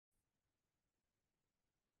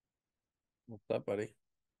What's up, buddy?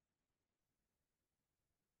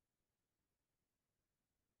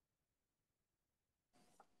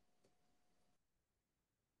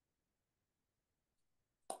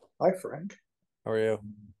 Hi, Frank. How are you?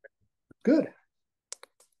 Good.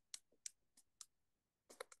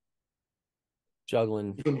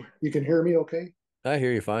 Juggling. You can hear me okay? I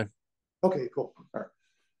hear you fine. Okay, cool. All right.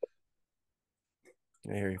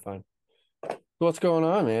 I hear you fine. What's going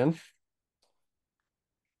on, man?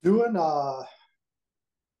 Doing well,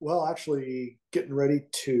 actually getting ready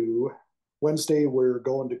to Wednesday we're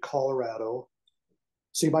going to Colorado,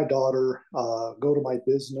 see my daughter, go to my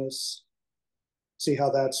business, see how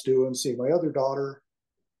that's doing, see my other daughter.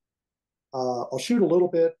 I'll shoot a little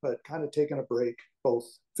bit, but kind of taking a break, both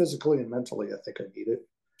physically and mentally. I think I need it. I've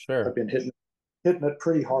Sure. been hitting it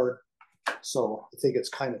pretty hard, so I think it's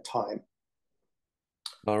kind of time.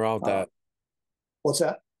 Nothing wrong with Uh, that. what's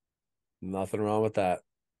that? Nothing wrong with that.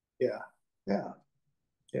 Yeah, yeah,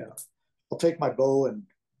 yeah. I'll take my bow and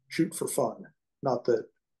shoot for fun. Not that,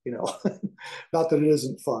 you know, not that it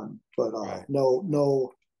isn't fun, but Right.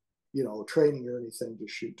 no, training or anything to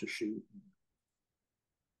shoot to shoot.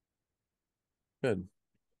 Good.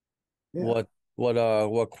 Yeah.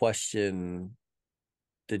 What question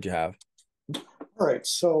did you have? All right.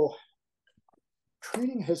 So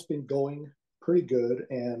training has been going pretty good,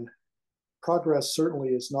 and progress certainly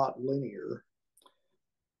is not linear.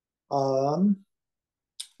 Um,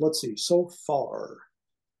 let's see. So far,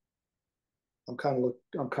 I'm kind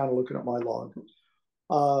of looking at my log.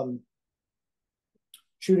 Um,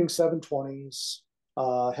 shooting 720s.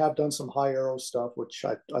 Have done some high arrow stuff, which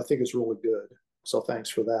I think is really good. So thanks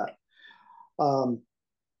for that. Um,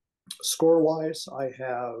 Score wise, I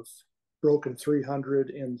have broken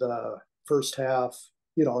 300 in the first half,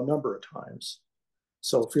 a number of times.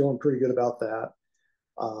 So feeling pretty good about that.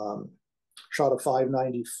 Um, Shot a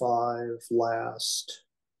 595 last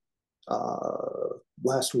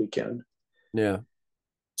weekend. Yeah.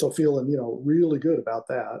 So feeling, really good about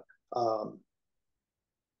that. Um,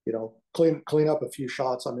 clean up a few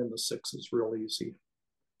shots. I'm in the sixes real easy.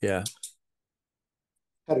 Yeah.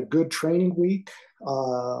 Had a good training week.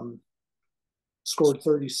 Scored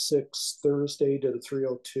 36 Thursday, did a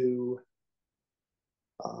 302.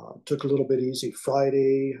 Took a little bit easy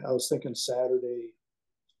Friday. I was thinking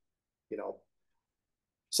you know,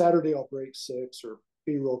 Saturday I'll break six or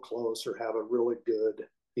be real close or have a really good,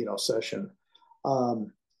 session.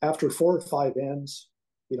 After four or five ends,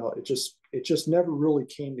 it just never really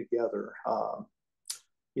came together.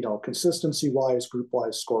 Consistency wise, group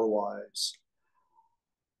wise, score wise.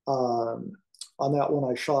 Um, on that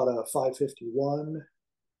one, I shot a 551.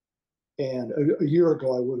 And a year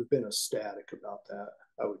ago, I would have been ecstatic about that.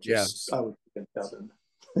 Yes. I would be in heaven,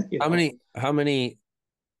 How many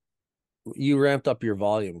you ramped up your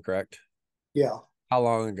volume, correct? Yeah. How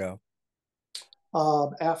long ago?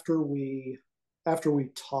 Um, after we, after we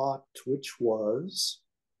talked, which was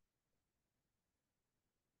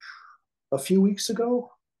a few weeks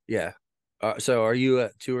ago. Yeah. So are you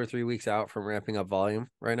at 2 or 3 weeks out from ramping up volume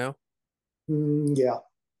right now? Yeah.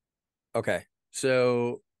 Okay.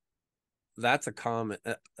 So that's a comment.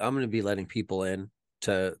 I'm going to be letting people in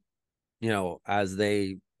to as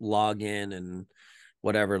they log in and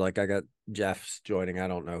whatever. Like I got Jeff's joining. I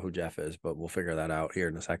don't know who Jeff is, but we'll figure that out here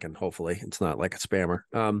in a second. Hopefully, it's not like a spammer.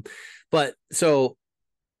 But so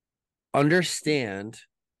understand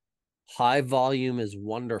high volume is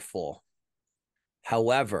wonderful.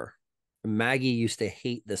 However, Maggie used to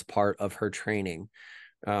hate this part of her training.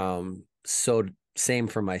 So same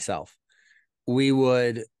for myself. We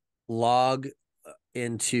would log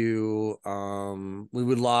into we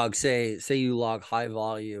would log say you log high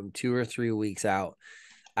volume 2 or 3 weeks out.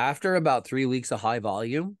 After about 3 weeks of high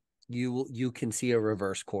volume, you can see a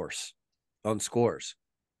reverse course on scores.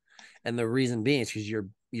 And the reason being is because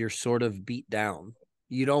you're sort of beat down.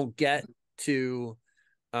 You don't get to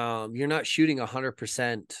you're not shooting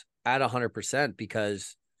 100% at 100%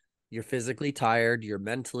 because you're physically tired, you're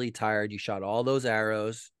mentally tired, you shot all those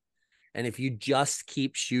arrows. And if you just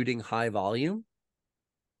keep shooting high volume,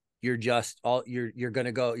 you're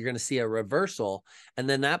gonna see a reversal, and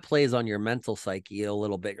then that plays on your mental psyche a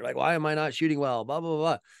little bit. You're like, why am I not shooting well? Blah blah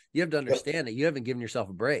blah. You have to Yep. understand that you haven't given yourself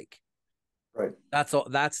a break. Right. That's all.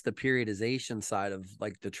 That's the periodization side of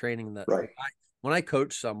like the training that Right. when I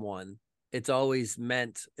coach someone, it's always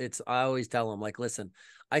meant. It's I always tell them like, listen,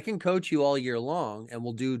 I can coach you all year long, and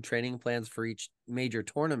we'll do training plans for each major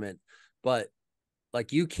tournament, but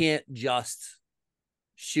like you can't just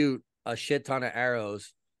shoot a shit ton of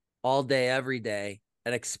arrows all day, every day,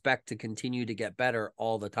 and expect to continue to get better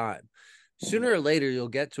all the time. sooner or later you'll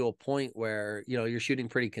get to a point where, you know, you're shooting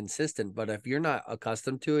pretty consistent, but if you're not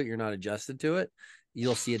accustomed to it, you're not adjusted to it,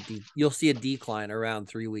 you'll see a decline around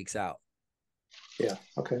 3 weeks out. Yeah.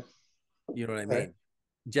 Okay. You know what I Okay. mean?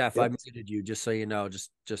 Jeff, I Yep. muted you just so you know,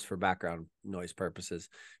 just for background noise purposes.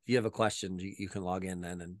 If you have a question, you can log in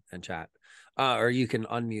then and chat. Or you can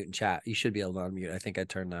unmute and chat. You should be able to unmute. I think I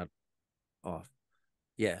turned that off.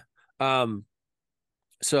 Yeah. Um,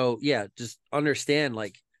 so yeah, just understand,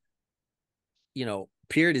 like, you know,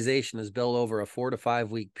 periodization is built over a 4 to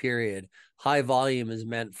 5 week period. High volume is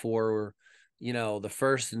meant for, you know, the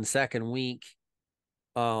first and second week,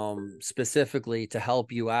 specifically to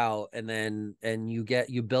help you out, and then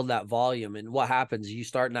you build that volume, and what happens, you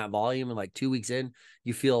start in that volume and like 2 weeks in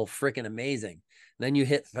you feel freaking amazing. Then you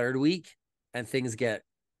hit third week and things get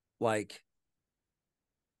like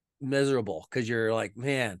miserable because you're like,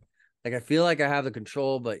 man, like I feel like I have the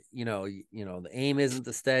control, but you know the aim isn't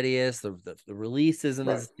the steadiest, the release isn't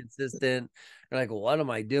Right. as consistent. You're like, well, what am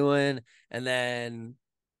I doing? And then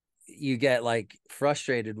you get like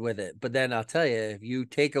frustrated with it. But then I'll tell you, if you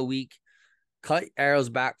take a week, cut arrows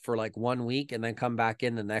back for like 1 week, and then come back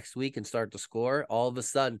in the next week and start to score, all of a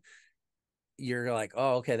sudden you're like,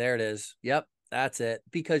 oh, okay, there it is. Yep, that's it.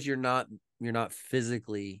 Because you're not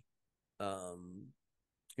physically um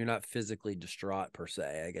you're not physically distraught per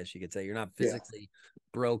se, I guess you could say. You're not Yeah. physically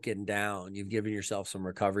broken down. You've given yourself some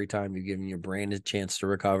recovery time. You've given your brain a chance to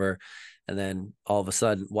recover. And then all of a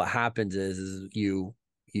sudden what happens is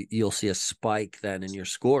you'll see a spike then in your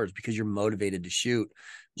scores because you're motivated to shoot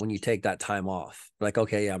when you take that time off. Like,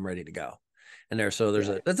 okay, yeah, I'm ready to go. And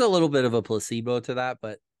Yeah. that's a little bit of a placebo to that,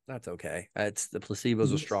 but that's okay. It's the placebo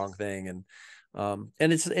is a Mhm. strong thing.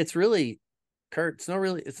 And it's really, Kurt, it's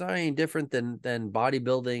not any different than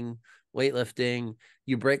bodybuilding, weightlifting.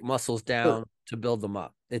 You break muscles Sure. down to build them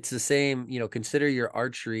up. It's the same, you know, consider your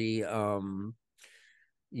archery,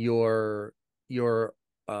 your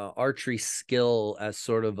archery skill as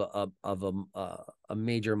sort of a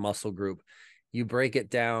major muscle group. You break it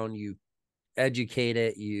down, you educate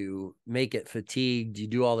it, you make it fatigued, you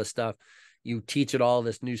do all this stuff, you teach it all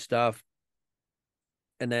this new stuff,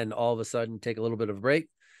 and then all of a sudden take a little bit of a break.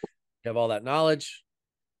 You have all that knowledge,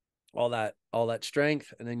 all that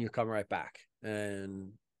strength, and then you come right back.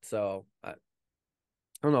 And so I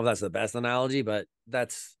don't know if that's the best analogy, but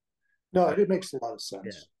that's No, it makes a lot of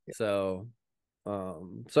yeah. sense. Yeah. So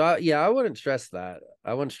yeah, I wouldn't stress that.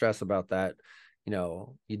 I wouldn't stress about that. You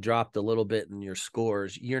know, you dropped a little bit in your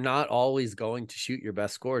scores. You're not always going to shoot your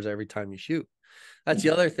best scores every time you shoot. That's the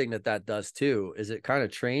other thing that does too, is it kind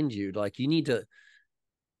of trains you. Like you need to,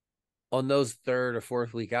 on those third or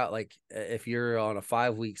fourth week out, like if you're on a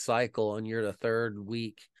 5 week cycle and you're the third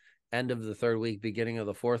week, end of the third week, beginning of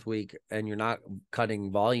the fourth week, and you're not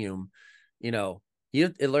cutting volume, you know,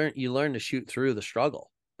 you learn to shoot through the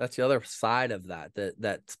struggle. That's the other side of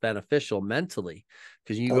that's beneficial mentally,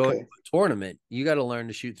 because you go into Okay. a tournament, you got to learn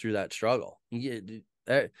to shoot through that struggle.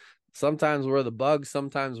 Sometimes we're the bug,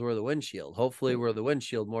 sometimes we're the windshield. Hopefully, we're the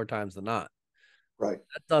windshield more times than not. Right.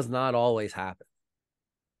 That does not always happen.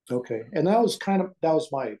 Okay. And that was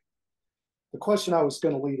the question I was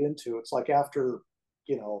going to lead into. It's like after,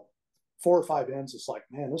 you know, 4 or 5 ends, it's like,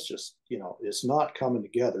 man, this just, it's not coming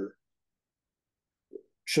together.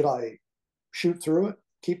 Should I shoot through it?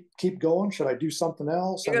 Keep going? Should I do something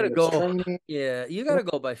else? You I gotta mean, it's go. training. Yeah, you gotta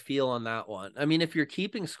go by feel on that one. I mean, if you're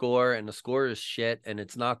keeping score and the score is shit and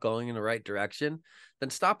it's not going in the right direction,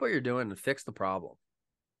 then stop what you're doing and fix the problem.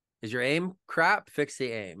 Is your aim crap? Fix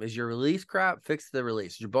the aim. Is your release crap? Fix the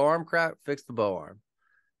release. Is your bow arm crap? Fix the bow arm.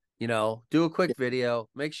 You know, do a quick video,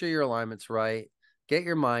 make sure your alignment's right, get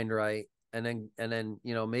your mind right, and then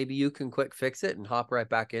you know, maybe you can quick fix it and hop right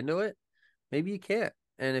back into it. Maybe you can't.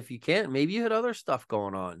 And if you can't, maybe you had other stuff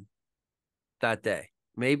going on that day.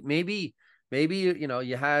 Maybe you know,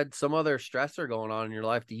 you had some other stressor going on in your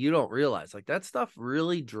life that you don't realize. Like that stuff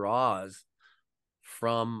really draws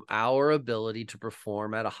from our ability to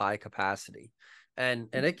perform at a high capacity. And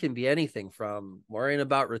it can be anything from worrying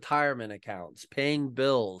about retirement accounts, paying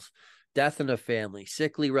bills, death in a family,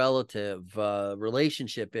 sickly relative,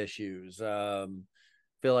 relationship issues. Feel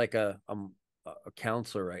like I'm a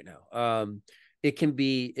counselor right now. It can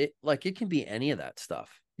be any of that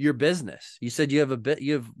stuff. Your business. You said you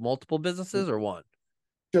have multiple businesses or one?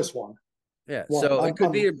 Just one. Yeah. One. So it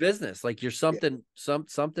could be I'm your business. Like you're yeah.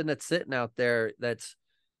 something that's sitting out there that's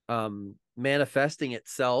manifesting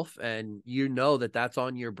itself, and you know that's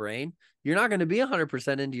on your brain. You're not going to be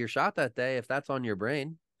 100% into your shot that day if that's on your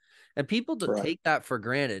brain. And people Right. take that for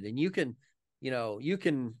granted. And you can, you know,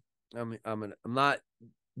 I'm not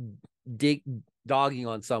dig dogging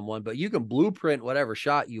on someone, but you can blueprint whatever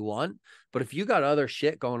shot you want. But if you got other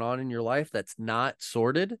shit going on in your life that's not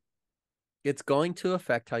sorted, it's going to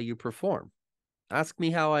affect how you perform. Ask me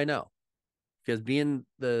how I know. Because being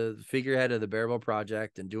the figurehead of the Barebow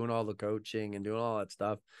project and doing all the coaching and doing all that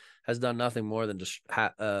stuff has done nothing more than just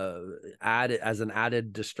add it as an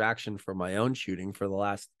added distraction for my own shooting for the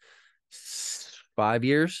last 5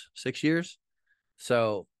 years, 6 years.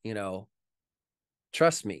 So,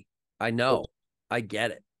 trust me, I know, I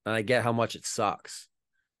get it, and I get how much it sucks.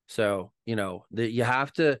 So, you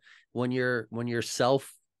have to, when you're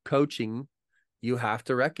self coaching, you have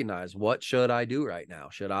to recognize, what should I do right now?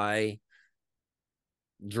 Should I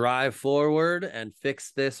drive forward and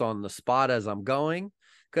fix this on the spot as I'm going?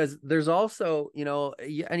 Because there's also,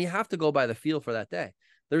 and you have to go by the feel for that day.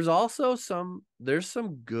 There's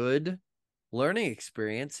some good learning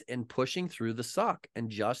experience in pushing through the suck and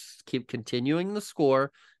just keep continuing the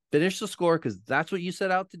score, finish the score, because that's what you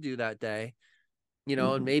set out to do that day.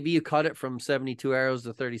 And maybe you cut it from 72 arrows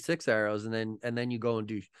to 36 arrows, and then you go and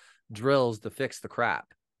do drills to fix the crap.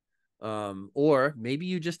 Or maybe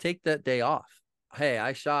you just take that day off. Hey,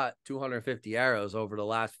 I shot 250 arrows over the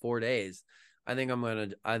last 4 days. I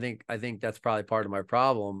think that's probably part of my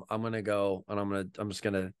problem. I'm going to go and I'm just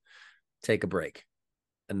going to take a break.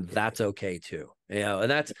 And that's okay too.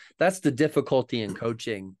 And that's the difficulty in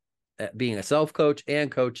coaching, being a self-coach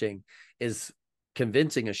and coaching, is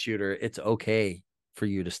convincing a shooter it's okay for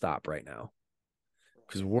you to stop right now,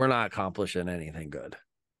 because we're not accomplishing anything good.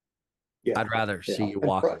 Yeah. I'd rather see you And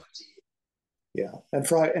walk away. yeah. And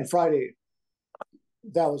Friday,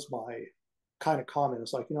 that was my kind of comment.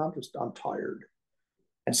 It's like, I'm tired.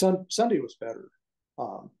 And Sunday was better.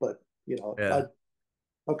 But Yeah.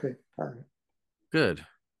 okay. All right. Good.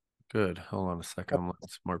 Hold on a second. I'm letting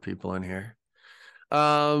some more people in here.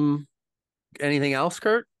 Um, Anything else,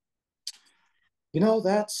 Kurt?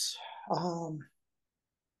 That's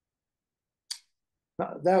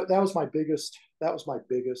that was my biggest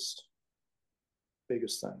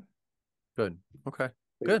thing. Good. Okay.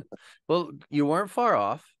 Biggest Good. Well, you weren't far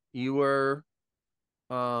off. You were,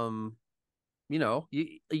 um,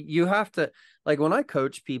 you have to, like, when I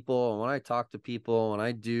coach people and when I talk to people, when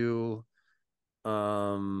I do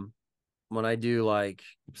like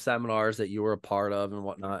seminars that you were a part of and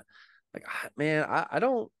whatnot, like, man, I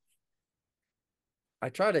don't, I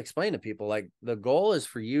try to explain to people, like, the goal is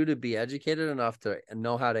for you to be educated enough to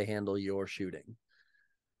know how to handle your shooting.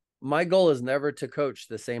 My goal is never to coach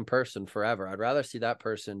the same person forever. I'd rather see that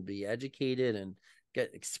person be educated and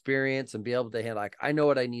get experience and be able to handle, like, I know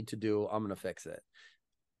what I need to do, I'm going to fix it.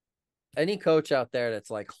 Any coach out there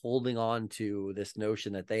that's like holding on to this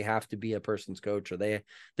notion that they have to be a person's coach, or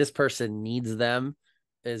this person needs them,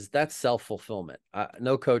 that's self-fulfillment.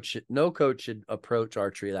 No coach should approach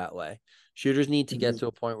archery that way. Shooters need to get to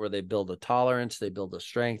a point where they build a tolerance, they build a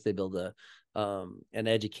strength, they build an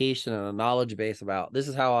education and a knowledge base about, this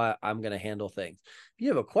is how I'm going to handle things. If you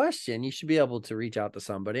have a question, you should be able to reach out to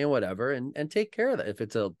somebody and whatever, and take care of that. If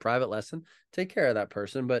it's a private lesson, take care of that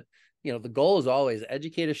person. But the goal is always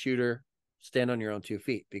educate a shooter, stand on your own 2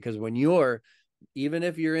 feet. Because even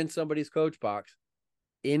if you're in somebody's coach box,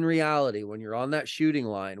 in reality, when you're on that shooting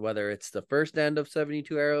line, whether it's the first end of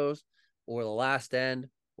 72 arrows or the last end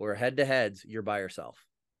or head to heads, you're by yourself.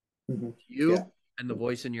 You and the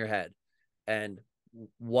voice in your head. And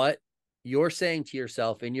what you're saying to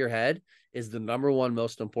yourself in your head is the number one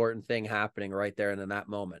most important thing happening right there and in that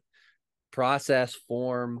moment. Process,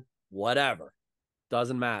 form, whatever,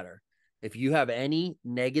 doesn't matter. If you have any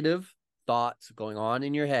negative thoughts going on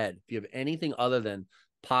in your head, if you have anything other than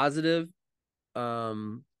positive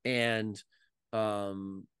and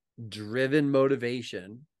driven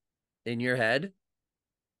motivation in your head,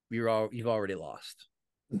 you've already lost.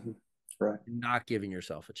 Right. You're not giving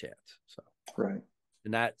yourself a chance. So right.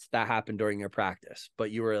 And that happened during your practice,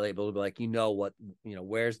 but you were able to be like,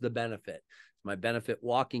 where's the benefit? Is my benefit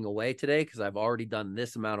walking away today because I've already done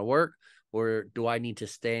this amount of work, or do I need to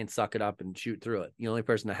stay and suck it up and shoot through it? The only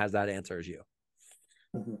person that has that answer is you.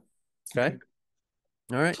 Okay.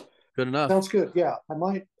 All right. Good enough. Sounds good. Yeah. I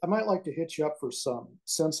might like to hit you up for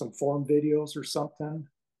send some form videos or something.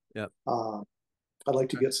 Yep. I'd like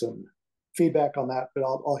to get some feedback on that, but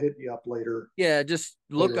I'll hit you up later. Yeah. Just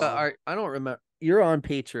look at I don't remember. You're on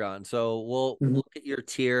Patreon, so we'll look at your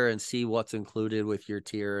tier and see what's included with your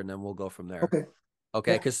tier, and then we'll go from there.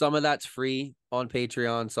 Okay. Because some of that's free on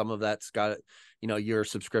Patreon. Some of that's got, your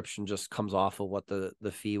subscription just comes off of what the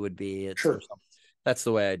fee would be. Sure. That's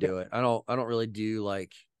the way I do it. I don't really do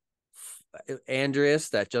like Andreas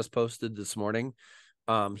that just posted this morning.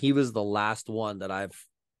 He was the last one that I've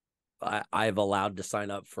I've allowed to sign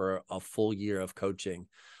up for a full year of coaching,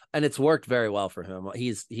 and it's worked very well for him. He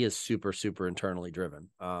is super, super internally driven.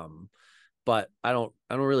 But I don't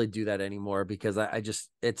really do that anymore because I just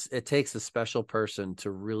it takes a special person to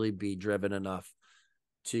really be driven enough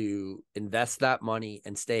to invest that money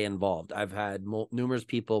and stay involved. I've had numerous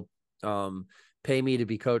people pay me to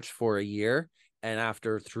be coached for a year, and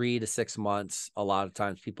after 3 to 6 months, a lot of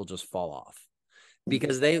times people just fall off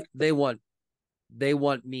because they want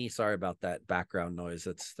me. Sorry about that background noise.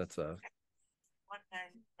 That's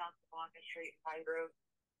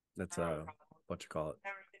what you call it,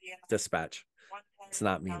 dispatch. It's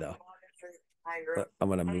not me though. But I'm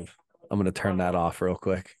gonna turn that off real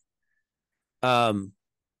quick. Um,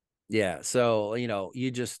 yeah. So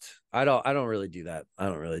you just I don't really do that. I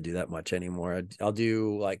don't really do that much anymore. I'll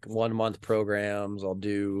do like 1 month programs. I'll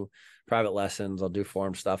do private lessons. I'll do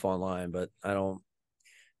form stuff online, but I don't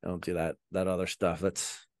do that other stuff.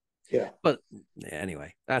 Yeah. But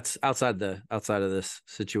anyway, that's outside of this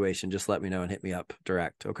situation. Just let me know and hit me up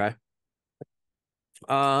direct. Okay.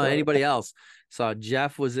 Anybody else? Saw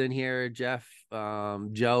Jeff was in here. Jeff,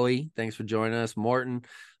 Joey, thanks for joining us. Morton,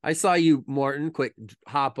 I saw you, Morton. Quick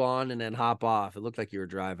hop on and then hop off. It looked like you were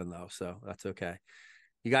driving though, so that's okay.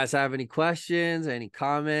 You guys have any questions, any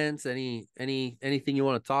comments, anything you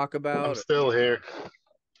want to talk I'm about? still here.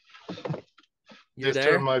 You're Just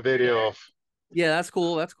turned there? my video off. Yeah, that's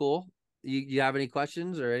cool. That's cool. You have any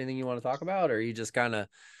questions or anything you want to talk about, or you just kind of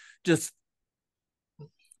just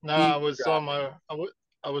No, eat?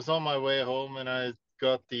 I was on my way home and I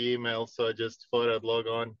got the email, so I just thought I'd log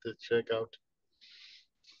on to check out.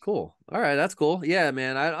 Cool. All right, that's cool. Yeah,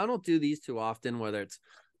 man. I don't do these too often, whether it's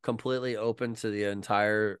completely open to the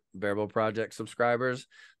entire Barebow Project subscribers.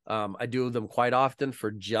 I do them quite often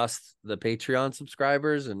for just the Patreon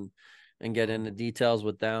subscribers and get into details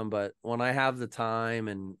with them. But when I have the time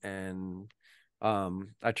and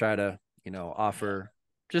I try to, offer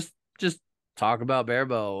just talk about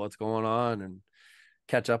Barebow, what's going on and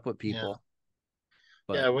catch up with Yeah. people.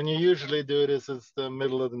 Yeah, But when you usually do this, it's the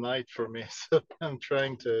middle of the night for me, so I'm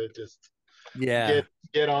trying to just yeah.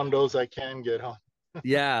 get on those I can get on.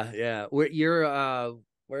 Yeah. Where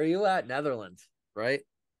are you at? Netherlands, right?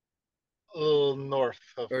 A little north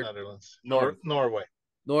of Or Netherlands, north? Norway.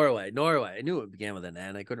 Norway. I knew it began with an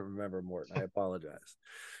N. I couldn't remember Morton. I apologize.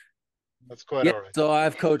 That's quite Yeah, all right. so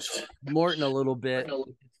I've coached Morton a little bit.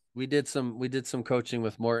 We did some coaching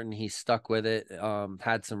with Morton. He stuck with it.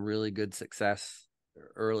 Had some really good success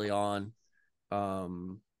early on.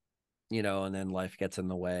 Um, and then life gets in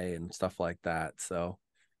the way and stuff like that. So,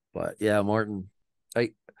 but yeah, Martin,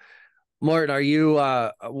 are you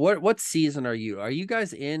what season are you? Are you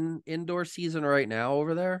guys in indoor season right now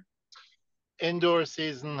over there? Indoor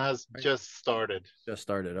season has just started. Just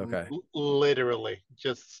started. Okay. Literally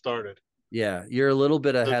just started. Yeah, you're a little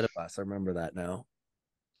bit The ahead of us. I remember that now.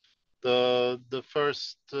 the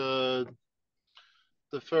first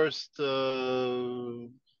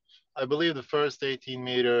I believe the first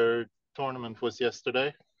 18-meter tournament was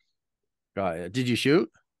yesterday. Got it. Did you shoot?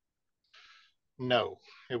 No,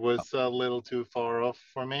 it Oh, was a little too far off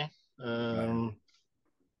for me. got it.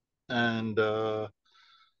 And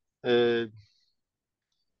it,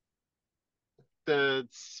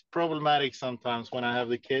 it's problematic sometimes when I have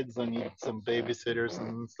the kids. I need some babysitters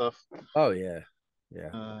and stuff. Oh yeah. Yeah.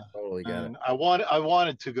 Uh, Totally get it. and I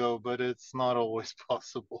wanted to go, but it's not always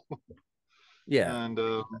possible. Yeah. And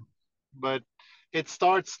but it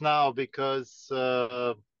starts now because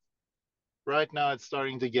right now it's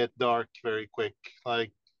starting to get dark very quick.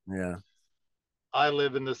 Like Yeah. I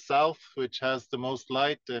live in the south, which has the most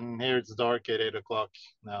light, and here it's dark at 8 o'clock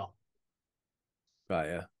now. Got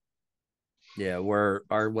yeah. Yeah, we're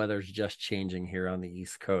our weather's just changing here on the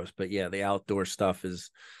East Coast. But yeah, the outdoor stuff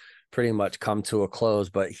is pretty much come to a close.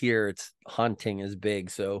 But here it's hunting is big.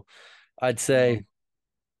 So I'd say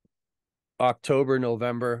October,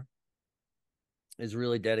 November is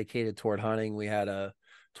really dedicated toward hunting. We had a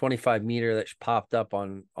 25 meter that popped up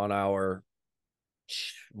on our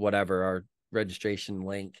whatever our registration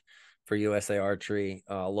link for USA Archery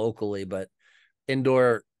locally, but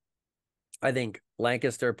indoor. I think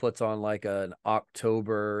Lancaster puts on like an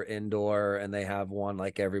October indoor, and they have one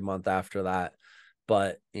like every month after that.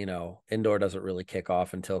 But indoor doesn't really kick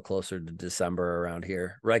off until closer to December around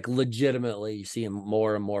here. Like legitimately, you see them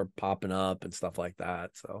more and more popping up and stuff like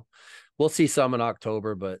that. So we'll see some in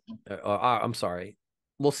October, but I'm sorry,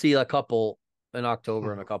 we'll see a couple in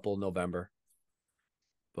October and a couple in November.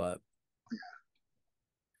 But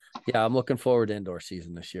yeah, I'm looking forward to indoor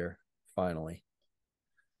season this year. Finally.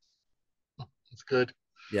 It's good.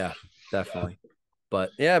 Yeah, definitely. But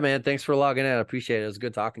yeah, man, thanks for logging in. I appreciate it. It was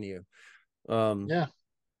good talking to you. Yeah.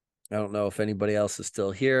 I don't know if anybody else is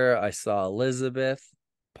still here. I saw Elizabeth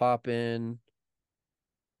pop in.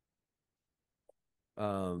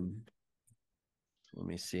 Let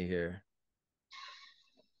me see here.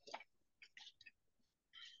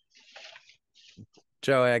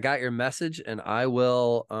 Joey, I got your message and I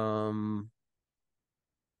will I'll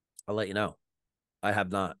let you know. I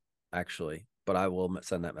have not actually, but I will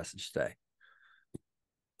send that message today.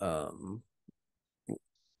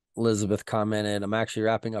 Elizabeth commented, I'm actually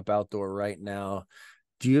wrapping up outdoor right now.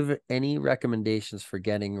 Do you have any recommendations for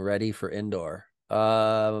getting ready for indoor?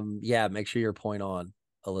 Yeah, make sure you're point on,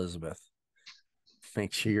 Elizabeth.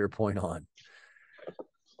 Make sure you're point on.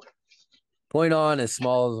 Point on as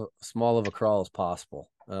small of a crawl as possible.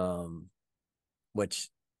 Which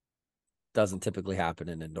doesn't typically happen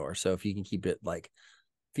in indoor. So if you can keep it if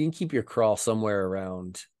you can keep your crawl somewhere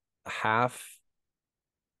around half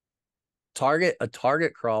a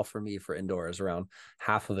target crawl for me for indoor is around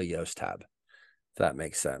half of a Yoast tab, if that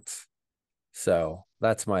makes sense. So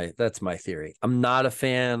that's my theory. I'm not a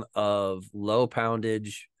fan of low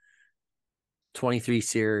poundage 23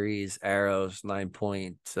 series arrows,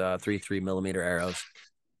 9.33 millimeter arrows.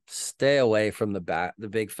 Stay away from the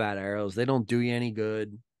big fat arrows. They don't do you any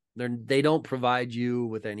good. They don't provide you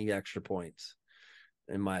with any extra points,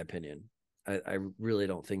 in my opinion. I really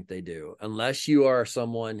don't think they do, unless you are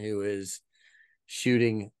someone who is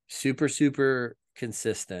shooting super, super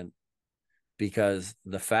consistent, because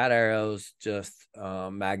the fat arrows just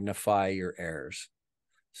magnify your errors.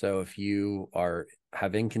 So if you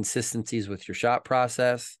have inconsistencies with your shot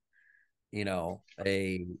process,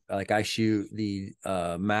 like I shoot the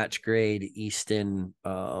match grade Easton,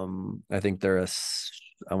 I think they're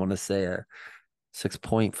I want to say a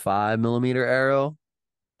 6.5 millimeter arrow.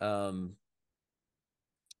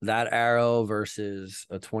 That arrow versus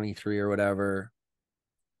a 23 or whatever,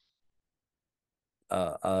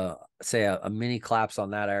 say a mini claps on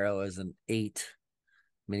that arrow is an 8.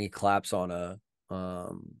 Mini claps on a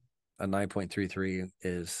 9.33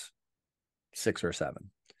 is 6 or 7.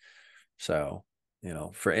 So,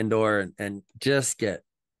 for indoor and just if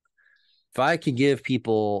I could give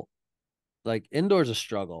people, like, indoors a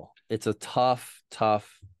struggle. It's a tough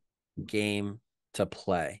game to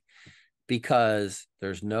play because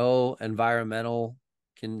there's no environmental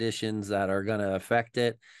conditions that are going to affect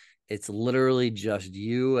it. It's literally just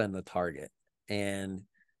you and the target. And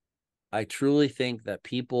I truly think that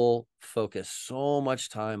people focus so much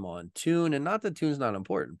time on tune, and not that tune's not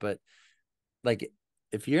important, but like,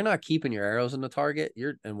 if you're not keeping your arrows in the target,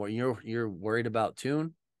 you're worried about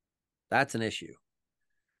tune, that's an issue.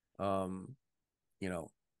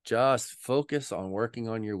 Just focus on working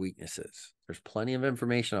on your weaknesses. There's plenty of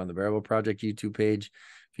information on the Barebow Project YouTube page.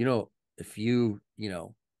 If you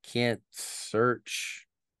can't search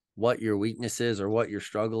what your weakness is or what your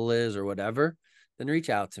struggle is or whatever, then reach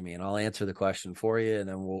out to me and I'll answer the question for you, and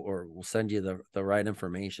then we'll send you the right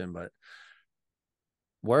information. But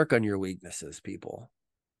work on your weaknesses, people.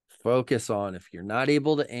 Focus on, if you're not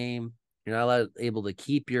able to aim, you're not able to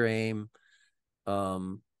keep your aim,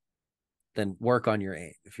 then work on your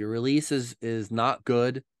aim. If your release is not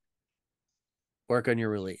good, work on your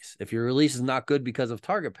release. If your release is not good because of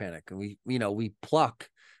target panic, and we pluck,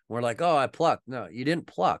 we're like, oh, I plucked. No, you didn't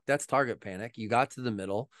pluck. That's target panic. You got to the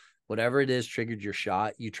middle, whatever it is triggered your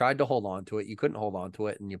shot. You tried to hold on to it. You couldn't hold on to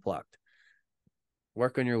it, and you plucked.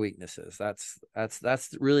 Work on your weaknesses. That's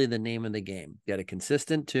really the name of the game. Get a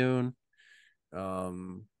consistent tune.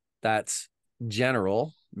 That's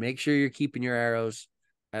general. Make sure you're keeping your arrows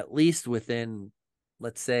at least within,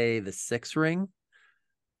 let's say, the 6 ring,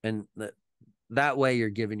 and that way you're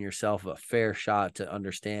giving yourself a fair shot to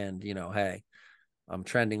understand, hey, I'm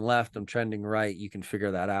trending left, I'm trending right. You can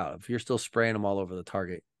figure that out. If you're still spraying them all over the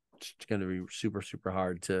target, it's going to be super, super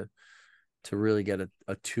hard to really get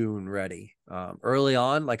a tune ready. Early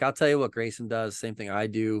on, like, I'll tell you what Grayson does, same thing I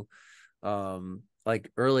do. Like,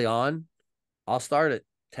 early on, I'll start at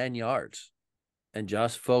 10 yards and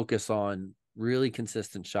just focus on really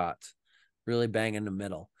consistent shots, really bang in the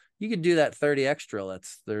middle. You could do that 30 extra.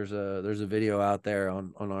 There's a video out there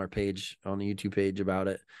on our page, on the YouTube page, about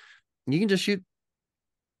it. You can just shoot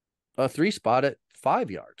a 3 spot at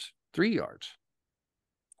 5 yards, 3 yards.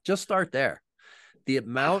 Just start there. The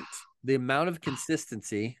amount of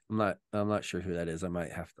consistency, I'm not sure who that is. I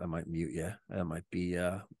might mute you. That might be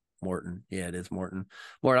Morton. Yeah, it is Morton.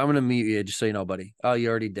 Morton, I'm gonna mute you just so you know, buddy. Oh, you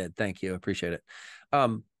already did. Thank you. Appreciate it.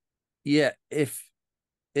 Yeah, if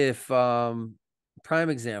prime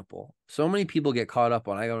example, so many people get caught up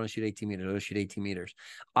on, I want to shoot 18 meters, I shoot 18 meters.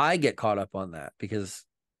 I get caught up on that because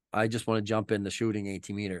I just want to jump into shooting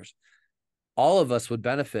 18 meters. All of us would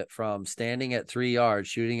benefit from standing at 3 yards,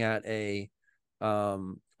 shooting at a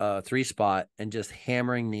 3 spot and just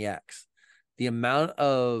hammering the X. The amount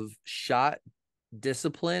of shot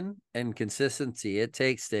discipline and consistency it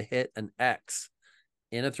takes to hit an X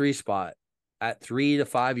in a 3 spot at 3 to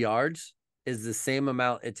 5 yards is the same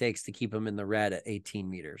amount it takes to keep them in the red at 18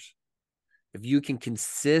 meters. If you can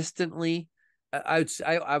consistently,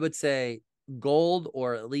 I would say gold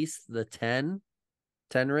or at least the 10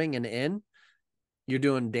 ring and in, you're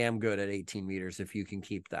doing damn good at 18 meters if you can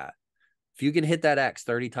keep that. If you can hit that X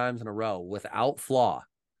 30 times in a row without flaw,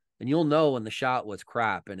 and you'll know when the shot was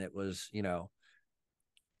crap and it was,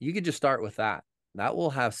 you could just start with that. That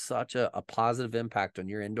will have such a positive impact on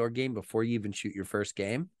your indoor game before you even shoot your first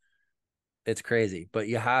game. It's crazy, but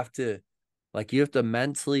you have to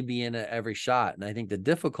mentally be in it every shot. And I think the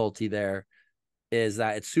difficulty there is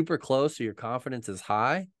that it's super close, so your confidence is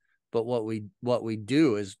high. But what we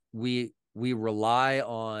do is we rely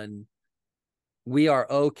on, we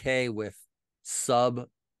are okay with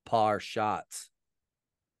subpar shots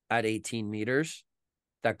at 18 meters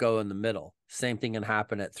that go in the middle. Same thing can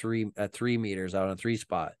happen at 3 meters out on a 3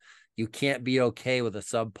 spot. You can't be okay with a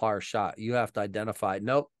subpar shot. You have to identify,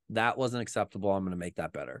 nope, that wasn't acceptable. I'm going to make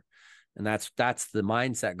that better. And that's the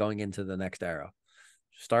mindset going into the next arrow.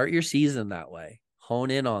 Start your season that way.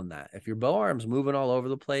 Hone in on that. If your bow arm's moving all over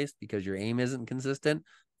the place because your aim isn't consistent,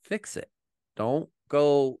 fix it. Don't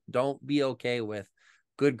be okay with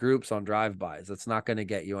good groups on drive-bys. That's not going to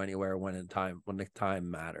get you anywhere when the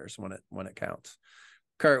time matters, when it counts.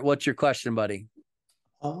 Kurt, what's your question, buddy?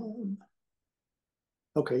 Okay,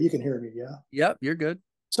 you can hear me, yeah? Yep, you're good.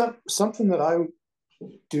 So something that I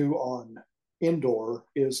do on indoor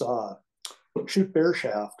is shoot bear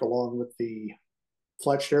shaft along with the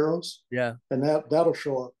fletched arrows. Yeah. And that'll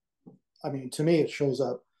show up. I mean, to me, it shows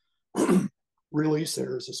up release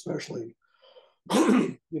errors, especially,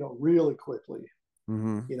 really quickly.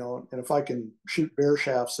 Mm-hmm. And if I can shoot bear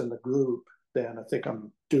shafts in the group, then I think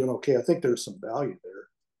I'm doing okay. I think there's some value there.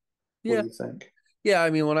 Yeah. What do you think? Yeah, I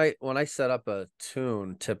mean, when I set up a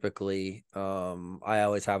tune, typically, I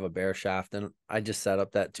always have a bear shaft, and I just set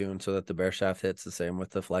up that tune so that the bear shaft hits the same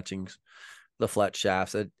with the fletchings, the fletch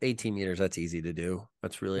shafts at 18 meters. That's easy to do.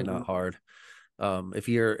 That's really not hard. If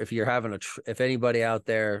you're having if anybody out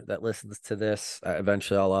there that listens to this,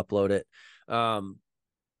 eventually I'll upload it.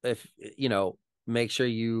 If make sure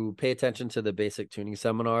you pay attention to the basic tuning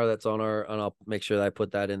seminar that's on and I'll make sure that I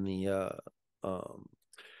put that in the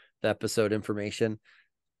episode information.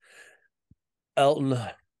 Elton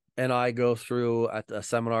and I go through at a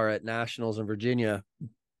seminar at Nationals in Virginia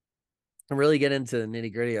and really get into the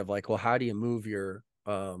nitty gritty of like, well, how do you move your,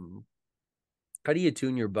 how do you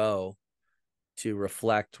tune your bow to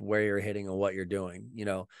reflect where you're hitting and what you're doing,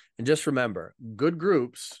 and just remember, good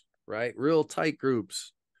groups, right? Real tight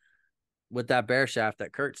groups with that bear shaft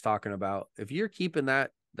that Kurt's talking about. If you're keeping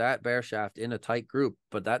that bear shaft in a tight group,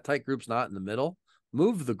 but that tight group's not in the middle,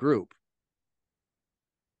 move the group.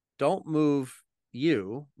 Don't move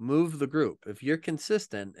the group. If you're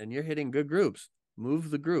consistent and you're hitting good groups, move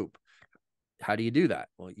the group. How do you do that?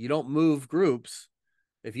 Well, you don't move groups.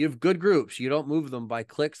 If you have good groups, you don't move them by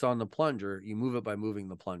clicks on the plunger. You move it by moving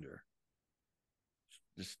the plunger.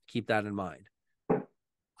 Just keep that in mind.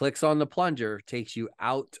 Clicks on the plunger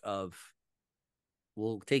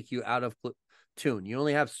will take you out of tune. You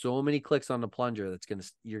only have so many clicks on the plunger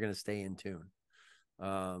you're gonna stay in tune.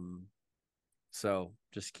 So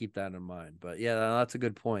just keep that in mind. But yeah, that's a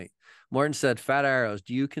good point. Morton said, fat arrows.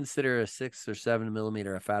 Do you consider a 6 or 7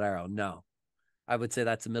 millimeter a fat arrow? No, I would say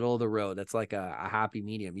that's the middle of the road. That's like a happy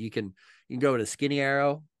medium. You can go to skinny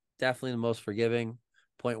arrow, definitely the most forgiving,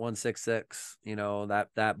 0.166,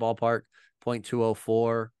 that ballpark,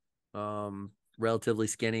 0.204, relatively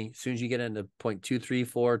skinny. As soon as you get into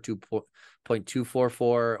 0.234 to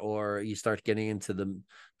 0.244, or you start getting into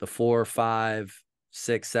the 4, 5,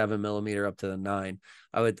 6, 7 millimeter up to the 9.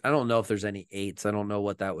 I don't know if there's any 8s. I don't know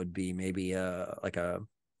what that would be. Maybe like a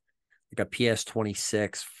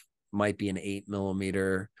PS26 might be an 8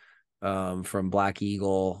 millimeter from Black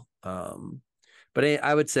Eagle. But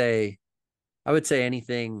I would say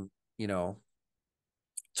anything,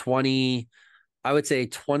 20, I would say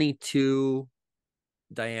 22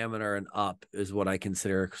 diameter and up is what I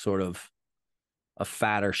consider sort of a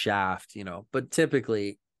fatter shaft, but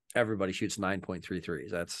typically everybody shoots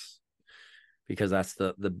 9.33s. That's because that's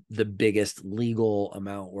the biggest legal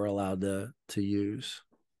amount we're allowed to use.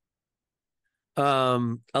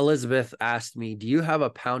 Elizabeth asked me, do you have a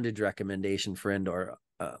poundage recommendation for indoor?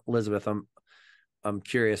 Elizabeth, I'm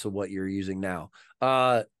curious of what you're using now.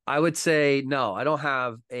 I would say no, I don't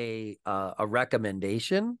have a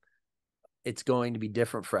recommendation. It's going to be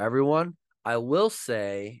different for everyone. I will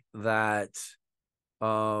say that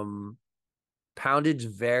poundage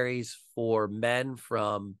varies for men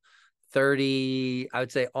from 30, I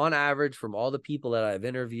would say on average, from all the people that I've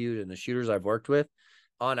interviewed and the shooters I've worked with,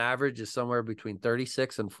 on average is somewhere between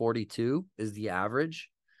 36 and 42 is the average.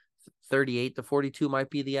 38 to 42 might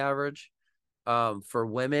be the average. For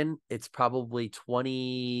women, it's probably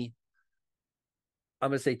 20, I'm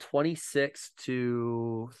going to say 26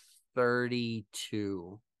 to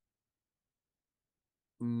 32,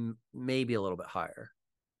 maybe a little bit higher.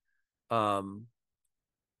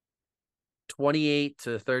 28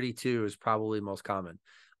 to 32 is probably most common.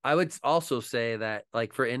 I would also say that,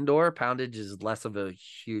 like, for indoor, poundage is less of a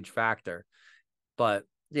huge factor. But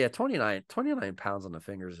yeah, 29 pounds on the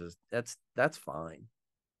fingers is that's fine.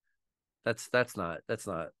 That's not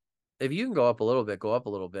if you can go up a little bit, go up a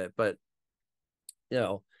little bit, but you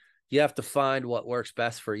know, you have to find what works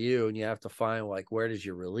best for you, and you have to find, like, where does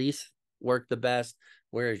your release work the best?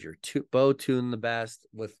 Where is your bow tune the best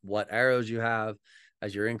with what arrows you have?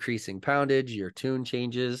 As you're increasing poundage, your tune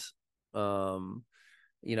changes.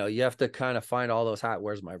 You have to kind of find all those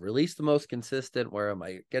where's my release the most consistent? Where am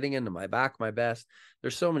I getting into my back my best?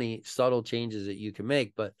 There's so many subtle changes that you can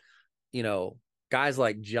make, but guys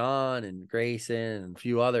like John and Grayson and a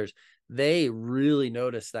few others, they really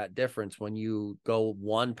notice that difference when you go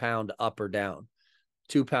 1 pound up or down,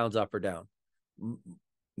 2 pounds up or down.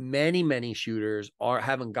 Many shooters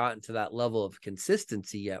haven't gotten to that level of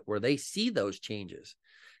consistency yet where they see those changes,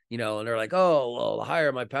 and they're like, oh, well, the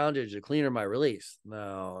higher my poundage, the cleaner my release.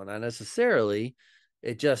 No, not necessarily.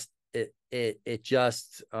 It just there's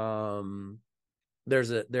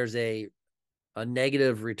a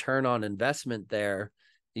negative return on investment there.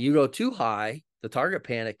 You go too high, the target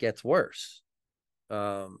panic gets worse.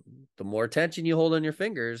 The more tension you hold on your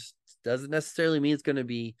fingers doesn't necessarily mean it's going to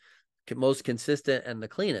be most consistent and the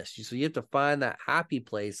cleanest. So you have to find that happy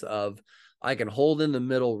place of, I can hold in the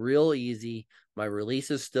middle real easy. My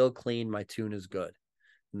release is still clean. My tune is good.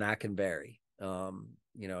 And that can vary. And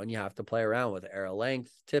you have to play around with arrow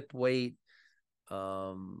length, tip weight,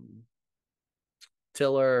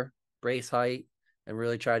 tiller, brace height, and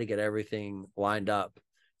really try to get everything lined up.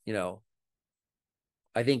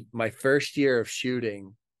 I think my first year of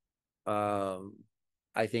shooting, I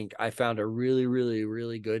think I found a really, really,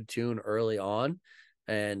 really good tune early on,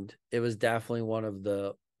 and it was definitely one of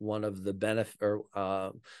the benefit, or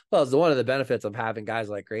it's one of the benefits of having guys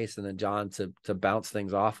like Grayson and John to bounce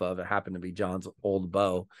things off of. It happened to be John's old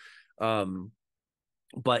bow,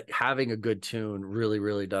 but having a good tune really,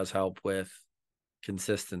 really does help with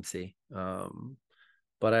consistency.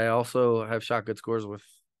 But I also have shot good scores with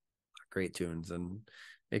great tunes, and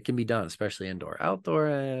it can be done, especially indoor.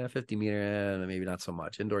 Outdoor, 50 meter, maybe not so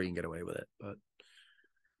much. Indoor, you can get away with it. But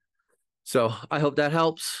so I hope that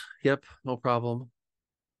helps. Yep, no problem.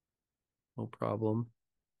 No problem.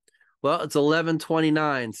 Well, it's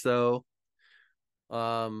 11:29, so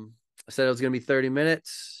I said it was going to be 30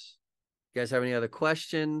 minutes. You guys have any other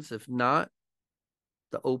questions? If not,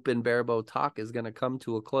 the open Barebow talk is going to come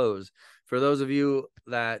to a close. For those of you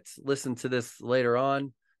that listen to this later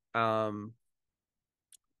on,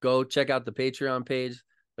 go check out the Patreon page.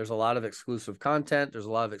 There's a lot of exclusive content. There's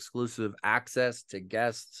a lot of exclusive access to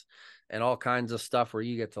guests and all kinds of stuff where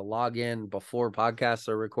you get to log in before podcasts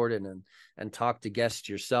are recorded and talk to guests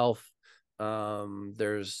yourself.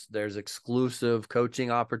 There's exclusive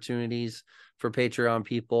coaching opportunities for Patreon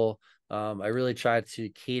people. I really try to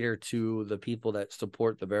cater to the people that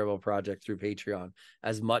support the Barebow Project through Patreon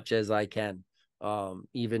as much as I can.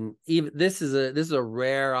 Even this is a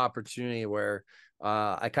rare opportunity where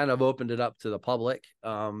I kind of opened it up to the public,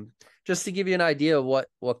 just to give you an idea of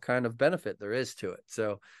what kind of benefit there is to it.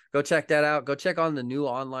 So go check that out. Go check on the new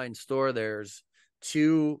online store. There's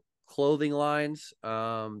 2 clothing lines.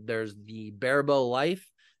 There's the Barebow Life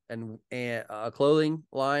and a clothing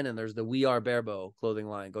line, and there's the We Are Barebow clothing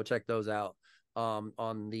line. Go check those out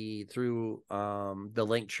through the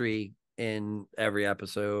link tree in every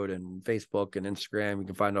episode, and Facebook and Instagram. You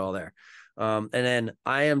can find it all there. And then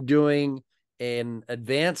I am doing an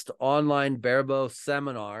advanced online Barebow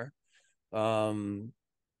seminar in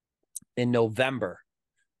November.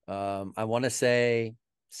 I want to say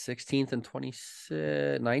 16th and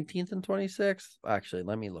 26th, 19th and 26th. Actually,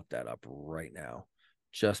 let me look that up right now,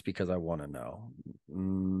 just because I want to know.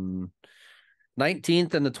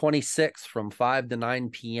 19th and the 26th from 5 to 9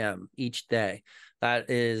 p.m. each day.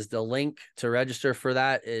 That is the link to register for.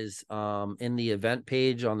 That is in the event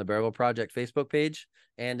page on the Barebow Project Facebook page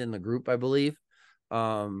and in the group, I believe.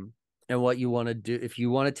 and what you want to do. If you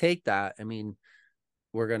want to take that, I mean,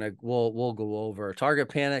 we'll go over target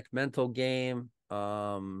panic, mental game,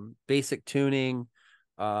 basic tuning,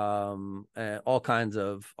 all kinds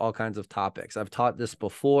of topics. I've taught this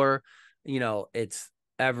before. It's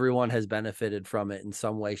everyone has benefited from it in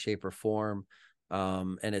some way, shape, or form.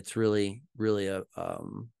 And it's really, really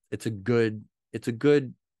it's a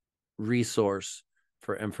good resource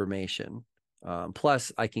for information.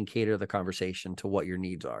 Plus, I can cater the conversation to what your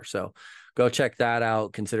needs are. So go check that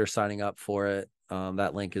out. Consider signing up for it.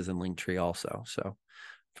 That link is in Linktree also. So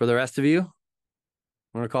for the rest of you,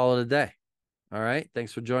 I'm going to call it a day. All right.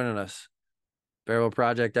 Thanks for joining us. Barebow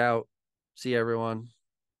Project out. See you, everyone.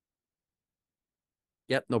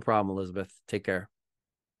 Yep. No problem, Elizabeth. Take care.